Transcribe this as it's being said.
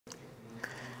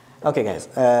Okay guys,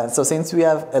 so since we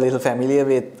are a little familiar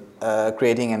with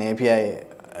creating an API,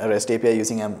 a REST API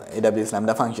using AWS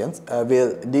Lambda functions,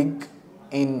 we'll dig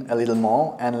in a little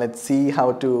more and let's see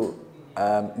how to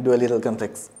do a little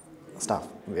complex stuff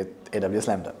with AWS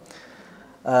Lambda.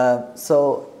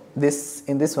 So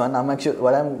in this one,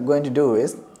 what I'm going to do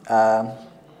is, let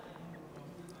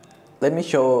me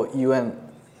show you an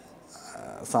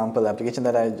sample application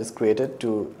that I just created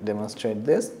to demonstrate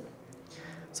this.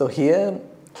 So here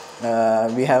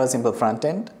we have a simple front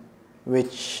end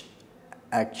which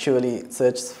actually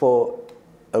searches for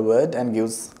a word and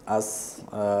gives us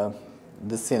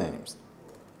the synonyms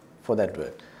for that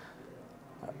word.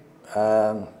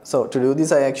 So to do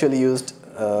this, I actually used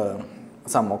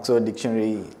some Oxford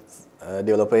Dictionary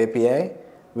developer API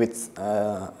with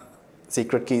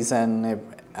secret keys and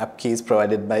app keys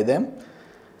provided by them.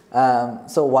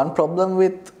 So one problem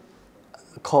with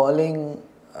calling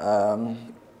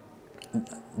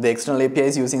the external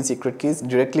APIs using secret keys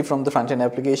directly from the front-end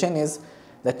application is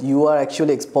that you are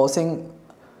actually exposing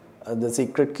the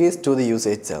secret keys to the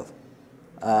user itself,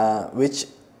 which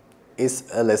is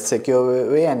a less secure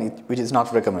way and which is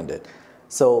not recommended.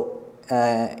 So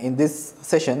in this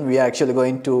session, we are actually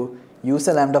going to use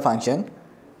a Lambda function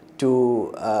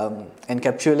to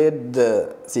encapsulate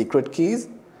the secret keys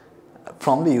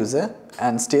from the user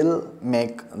and still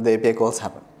make the API calls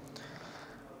happen.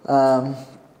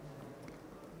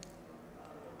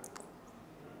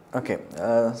 Okay,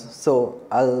 so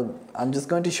I'm just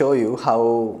going to show you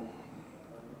how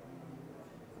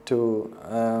to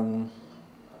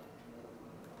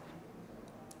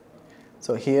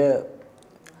so here,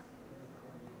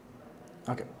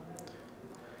 okay,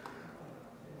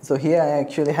 so here I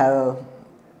actually have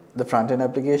the front-end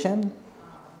application.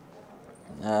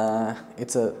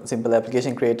 It's a simple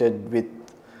application created with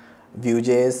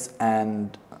Vue.js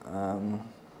and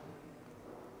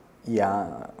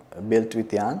built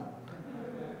with Yarn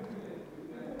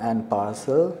and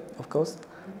Parcel, of course.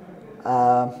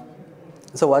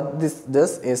 So what this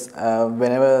does is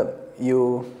whenever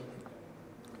you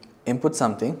input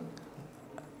something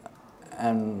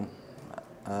and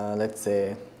let's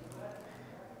say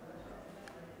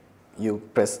you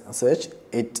press search,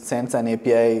 it sends an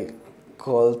API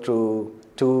call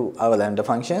to our Lambda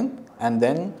function, and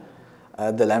then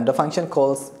the Lambda function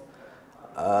calls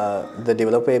the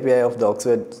developer API of the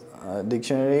Oxford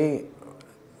Dictionary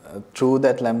through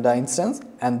that Lambda instance,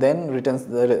 and then returns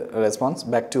the response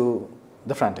back to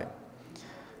the front end.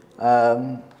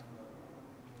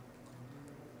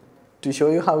 To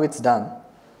show you how it's done,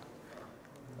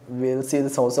 we'll see the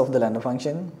source of the Lambda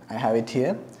function. I have it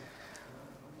here.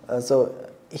 So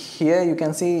here you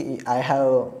can see I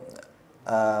have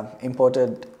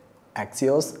imported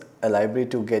Axios, a library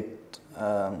to get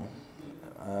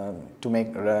to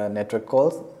make network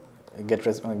calls, get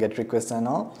requests and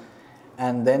all,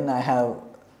 and then I have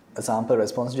a sample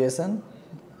response JSON.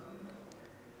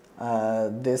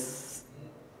 This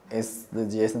is the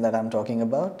JSON that I'm talking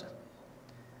about,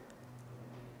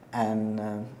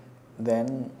 and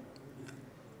then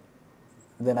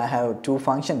I have two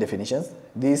function definitions.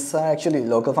 These are actually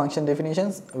local function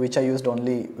definitions which are used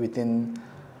only within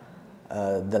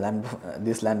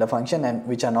this Lambda function and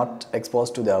which are not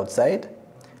exposed to the outside.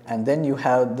 And then you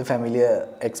have the familiar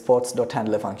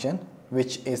exports.handler function,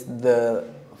 which is the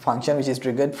function which is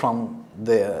triggered from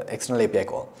the external API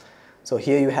call. So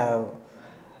here you have,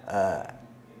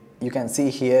 you can see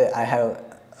here I have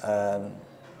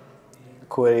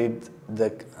queried the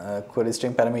query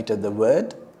string parameter, the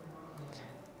word,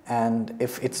 and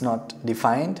if it's not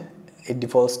defined, it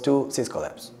defaults to Sysco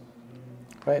Labs,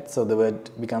 right? So the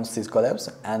word becomes Sysco Labs,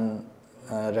 and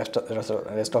rest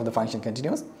of the function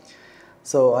continues.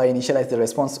 So I initialize the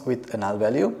response with a null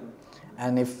value,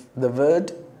 and if the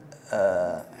word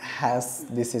has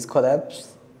this Sysco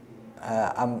Labs,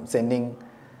 I'm sending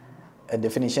a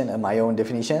definition, my own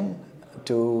definition,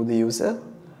 to the user,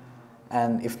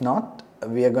 and if not,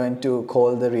 we are going to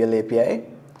call the real API.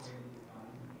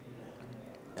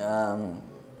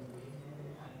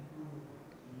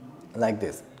 Like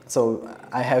this. So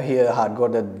I have here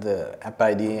hard-coded the app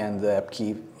ID and the app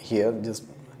key here, just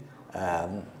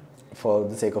for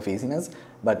the sake of easiness.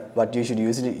 But what you should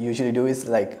usually do is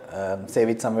like save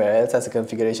it somewhere else as a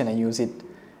configuration and use it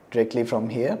directly from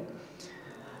here.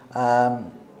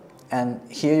 And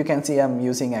here you can see I'm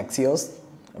using Axios,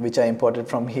 which I imported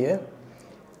from here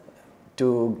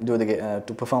to do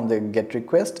to perform the GET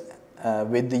request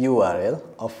with the URL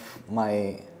of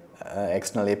my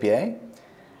external API.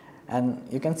 And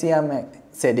you can see I'm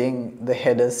setting the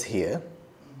headers here.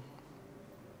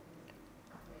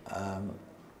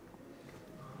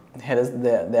 headers,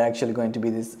 they're actually going to be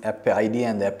this app ID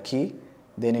and the app key.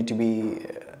 They need to be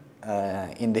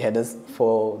in the headers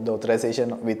for the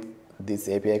authorization with this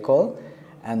API call,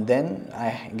 and then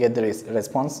I get the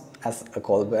response as a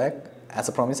callback, as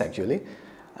a promise actually.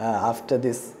 After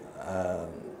this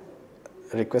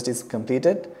request is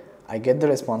completed, I get the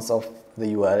response of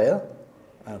the URL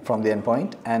from the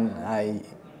endpoint, and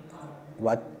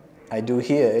what I do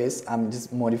here is I'm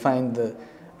just modifying the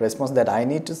response that I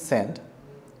need to send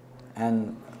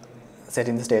and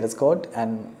setting the status code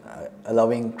and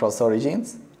allowing cross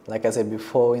origins, like I said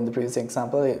before in the previous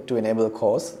example, to enable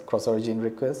cross origin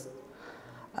requests.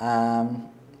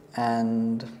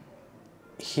 And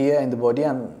here in the body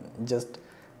I'm just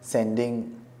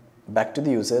sending back to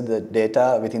the user the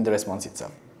data within the response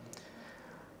itself.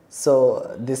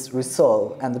 So this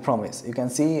resolve and the promise, you can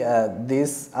see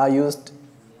these are used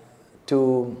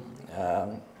to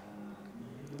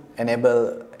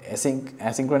enable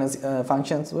asynchronous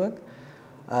functions work.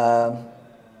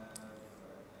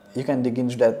 You can dig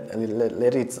into that a little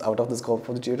later. It's out of the scope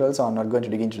for the tutorial, so I'm not going to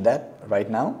dig into that right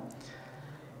now.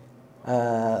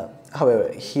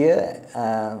 However, here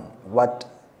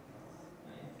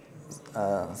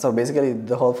so basically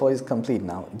the whole flow is complete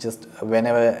now. Just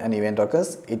whenever an event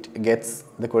occurs, it gets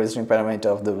the corresponding parameter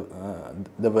of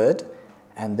the word,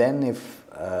 and then if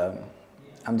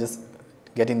I'm just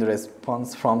getting the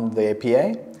response from the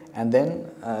API and then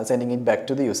sending it back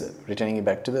to the user, returning it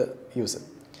back to the user.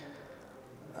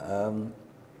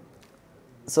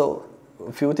 So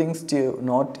a few things to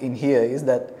note in here is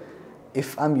that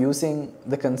if I'm using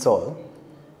the console,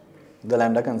 the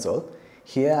Lambda console,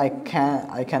 here I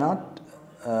cannot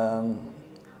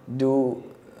do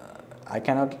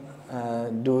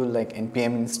like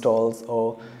npm installs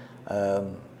or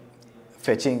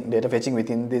data fetching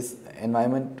within this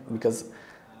environment, because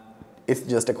it's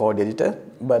just a code editor.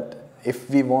 But if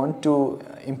we want to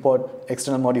import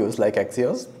external modules like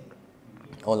Axios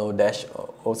or Lodash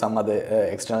or some other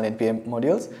external npm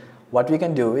modules, what we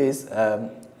can do is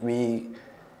we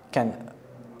can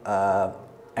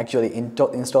actually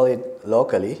install it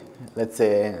locally. Let's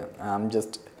say I'm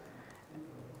just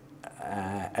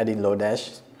adding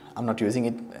Lodash. I'm not using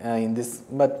it in this,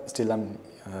 but still I'm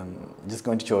just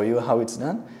going to show you how it's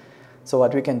done. So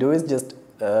what we can do is just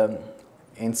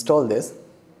install this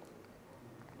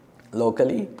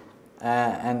locally,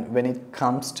 and when it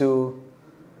comes to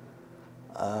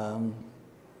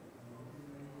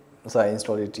so I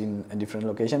installed it in a different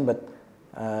location, but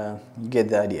you get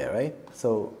the idea, right?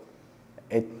 So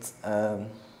it's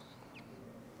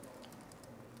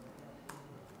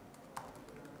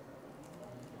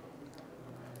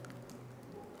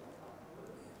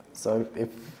so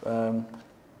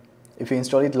if you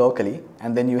install it locally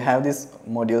and then you have these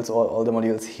modules, all the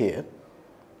modules here,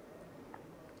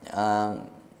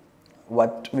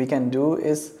 what we can do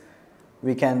is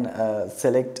we can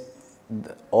select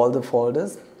all the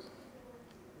folders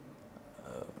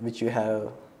which you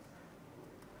have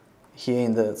here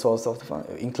in the source of the file,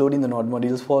 including the node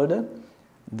modules folder,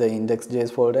 the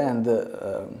index.js folder, and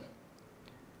the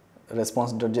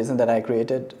response.json that I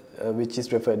created, which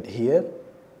is referred here.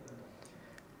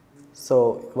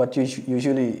 So what you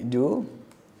usually do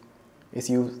is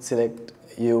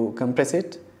you compress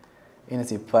it in a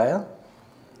zip file,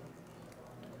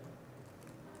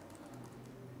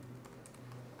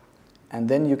 and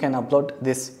then you can upload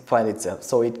this file itself.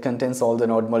 So it contains all the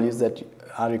node modules that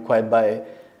are required by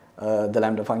the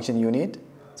Lambda function you need.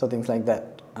 So things like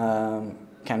that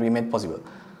can be made possible.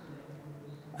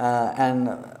 And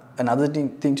another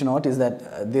thing to note is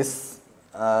that this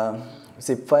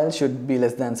zip file should be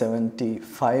less than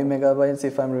 75 megabytes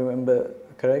if I remember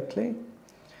correctly.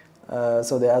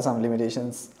 So there are some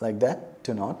limitations like that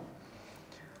to note.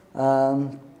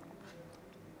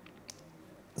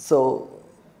 So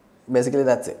basically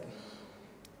that's it.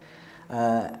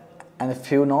 And a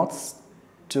few notes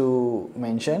to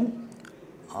mention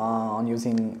on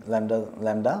using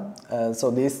Lambda.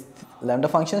 So these Lambda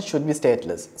functions should be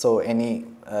stateless. So any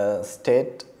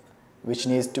state which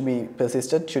needs to be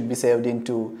persisted should be saved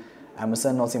into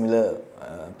Amazon or similar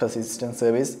persistent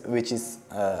service which is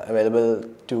available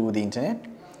to the internet.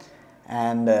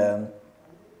 And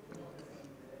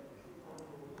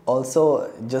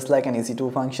also, just like an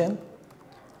EC2 function,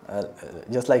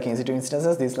 just like EC2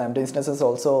 instances, these Lambda instances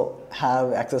also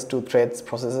have access to threads,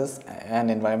 processes,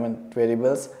 and environment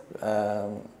variables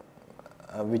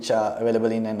which are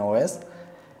available in an OS.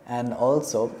 And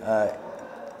also,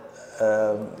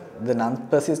 the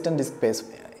non-persistent disk space,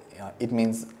 it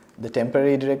means the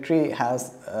temporary directory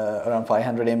has around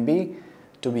 500 MB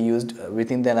to be used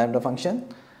within the Lambda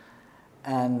function.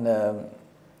 And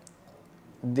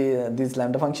these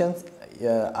Lambda functions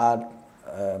are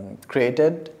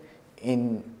created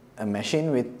in a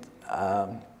machine with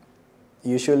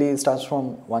usually it starts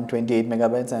from 128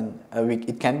 megabytes, and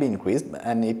it can be increased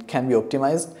and it can be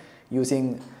optimized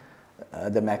using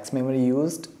the max memory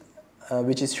used,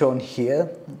 which is shown here.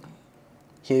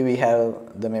 Here we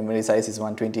have the memory size is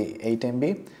 128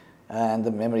 MB and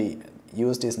the memory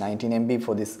used is 19 MB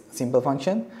for this simple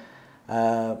function.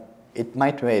 It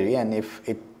might vary, and if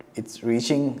it's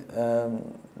reaching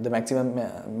the maximum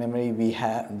memory we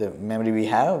have,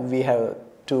 we have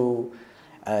to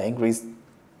increase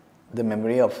the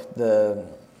memory of the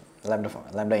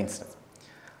Lambda instance.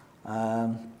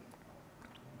 And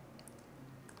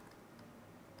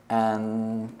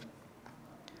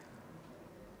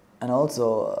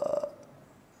also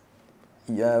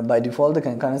by default the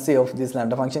concurrency of this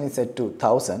Lambda function is set to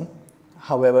 1000.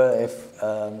 However, if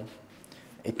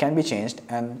it can be changed,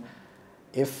 and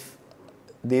if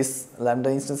this Lambda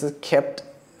instance is kept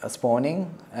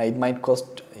spawning, it might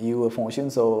cost you a fortune.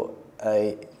 So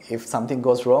if something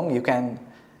goes wrong, you can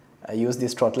use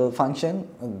this throttle function,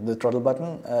 the throttle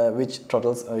button, which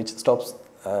stops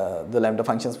the Lambda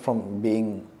functions from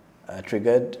being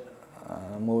triggered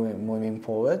moving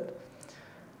forward.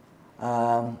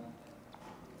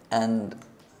 And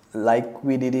like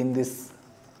we did in this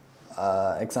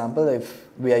example, if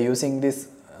we are using this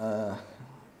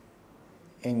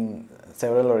in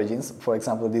several origins, for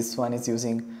example, this one is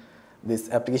using, this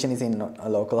application is in a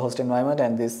localhost environment,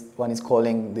 and this one is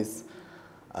calling this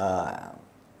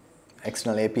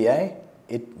external API.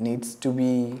 It needs to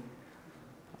be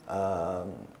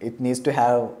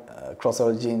have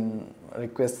cross-origin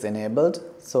requests enabled.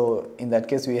 So in that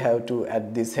case, we have to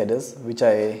add these headers, which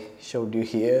I showed you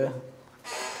here,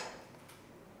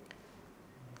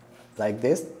 like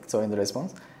this. So in the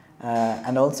response,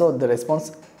 and also the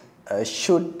response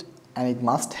should and it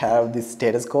must have this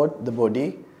status code, the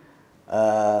body.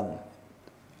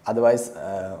 Otherwise,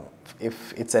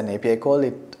 if it's an API call,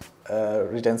 it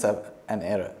returns an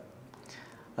error.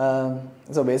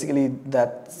 So basically,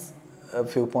 that's a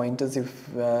few pointers if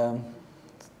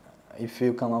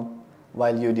you come up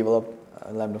while you develop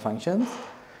Lambda functions.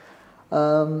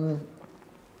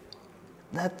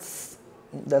 That's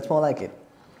more like it.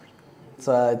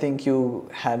 So I think you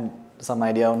had some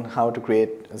idea on how to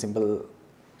create a simple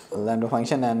Lambda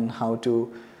function and how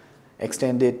to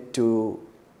extend it to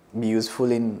be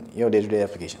useful in your day-to-day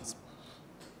applications.